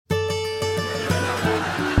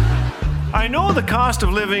I know the cost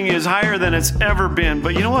of living is higher than it's ever been,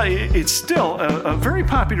 but you know what? It's still a very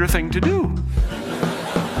popular thing to do.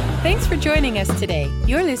 Thanks for joining us today.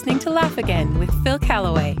 You're listening to Laugh Again with Phil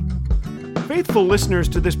Callaway. Faithful listeners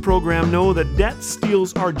to this program know that debt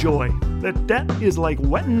steals our joy. That debt is like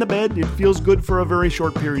wetting the bed. It feels good for a very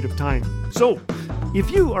short period of time. So, if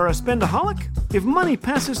you are a spendaholic, if money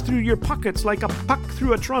passes through your pockets like a puck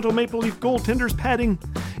through a Toronto Maple Leaf goaltender's padding,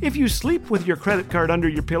 if you sleep with your credit card under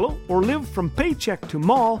your pillow or live from paycheck to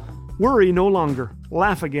mall, worry no longer.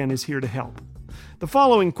 Laugh Again is here to help. The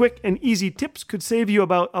following quick and easy tips could save you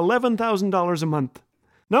about $11,000 a month.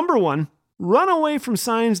 Number 1, run away from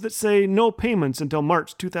signs that say no payments until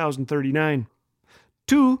March 2039.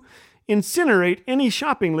 2, incinerate any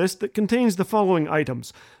shopping list that contains the following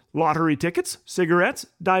items: lottery tickets, cigarettes,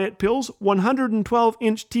 diet pills,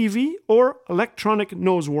 112-inch TV, or electronic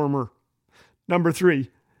nose warmer. Number 3,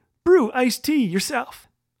 brew iced tea yourself.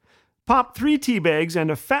 Pop 3 tea bags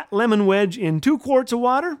and a fat lemon wedge in 2 quarts of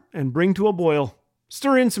water and bring to a boil.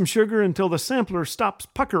 Stir in some sugar until the sampler stops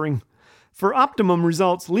puckering. For optimum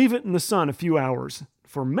results, leave it in the sun a few hours.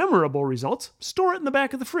 For memorable results, store it in the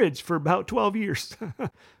back of the fridge for about 12 years.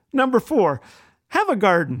 Number 4, have a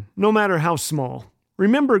garden, no matter how small.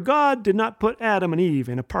 Remember, God did not put Adam and Eve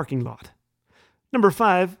in a parking lot. Number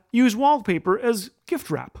 5, use wallpaper as gift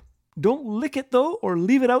wrap. Don't lick it though, or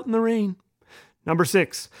leave it out in the rain. Number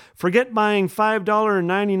 6, forget buying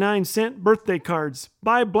 $5.99 birthday cards.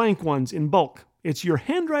 Buy blank ones in bulk. It's your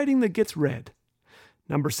handwriting that gets read.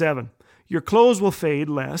 Number 7, your clothes will fade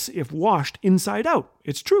less if washed inside out.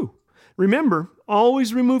 It's true. Remember,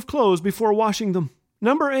 always remove clothes before washing them.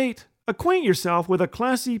 Number 8, acquaint yourself with a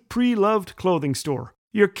classy, pre-loved clothing store.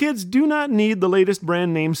 Your kids do not need the latest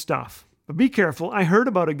brand name stuff. But be careful, I heard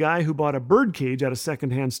about a guy who bought a bird cage at a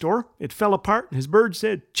secondhand store. It fell apart and his bird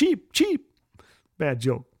said, "Cheap, cheap." Bad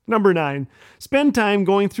joke. Number 9, spend time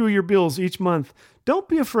going through your bills each month. Don't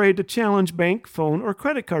be afraid to challenge bank, phone, or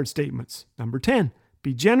credit card statements. Number 10,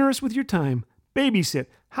 be generous with your time. Babysit,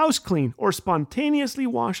 house clean, or spontaneously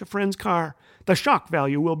wash a friend's car. The shock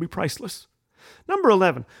value will be priceless. Number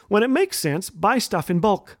 11, when it makes sense, buy stuff in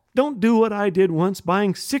bulk. Don't do what I did once.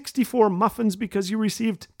 Buying 64 muffins because you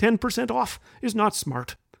received 10% off is not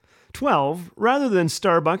smart. 12, rather than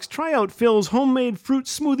Starbucks, try out Phil's homemade fruit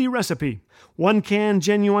smoothie recipe. 1 can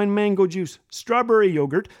genuine mango juice, strawberry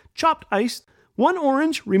yogurt, chopped ice, 1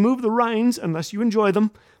 orange, remove the rinds unless you enjoy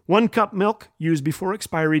them, 1 cup milk, use before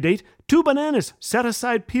expiry date, 2 bananas, set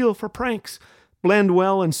aside peel for pranks. Blend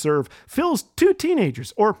well and serve. Phil's 2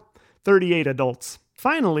 teenagers, or 38 adults.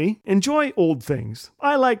 Finally, enjoy old things.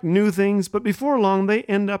 I like new things, but before long they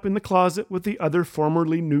end up in the closet with the other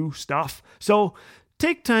formerly new stuff. So,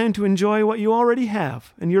 take time to enjoy what you already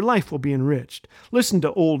have, and your life will be enriched. Listen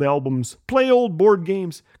to old albums, play old board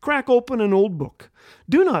games, crack open an old book.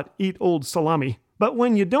 Do not eat old salami, but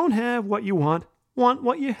when you don't have what you want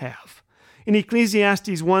what you have. In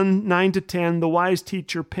Ecclesiastes 1:9-10, the wise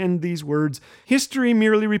teacher penned these words: "History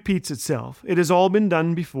merely repeats itself. It has all been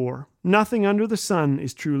done before. Nothing under the sun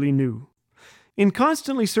is truly new." In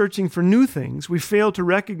constantly searching for new things, we fail to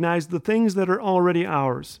recognize the things that are already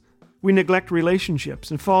ours. We neglect relationships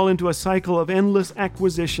and fall into a cycle of endless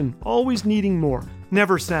acquisition, always needing more,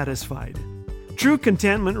 never satisfied. True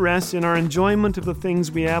contentment rests in our enjoyment of the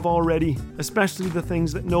things we have already, especially the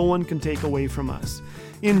things that no one can take away from us.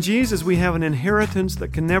 In Jesus, we have an inheritance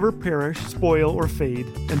that can never perish, spoil, or fade.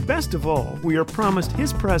 And best of all, we are promised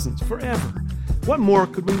His presence forever. What more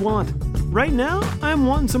could we want? Right now, I'm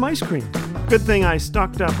wanting some ice cream. Good thing I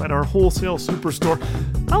stocked up at our wholesale superstore.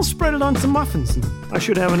 I'll spread it on some muffins, and I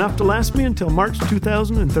should have enough to last me until March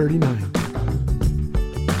 2039.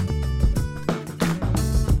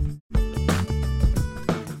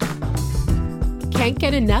 Can't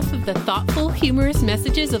get enough of the thoughtful, humorous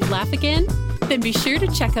messages of Laugh Again? Then be sure to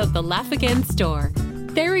check out the Laugh Again store.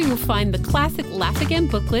 There you will find the classic Laugh Again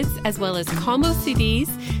booklets as well as combo CDs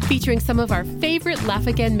featuring some of our favorite Laugh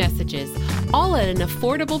Again messages, all at an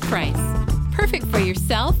affordable price. Perfect for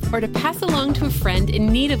yourself or to pass along to a friend in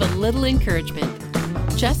need of a little encouragement.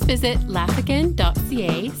 Just visit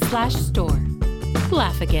laughagain.ca/store.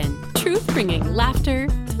 Laugh Again, truth bringing laughter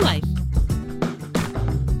to life.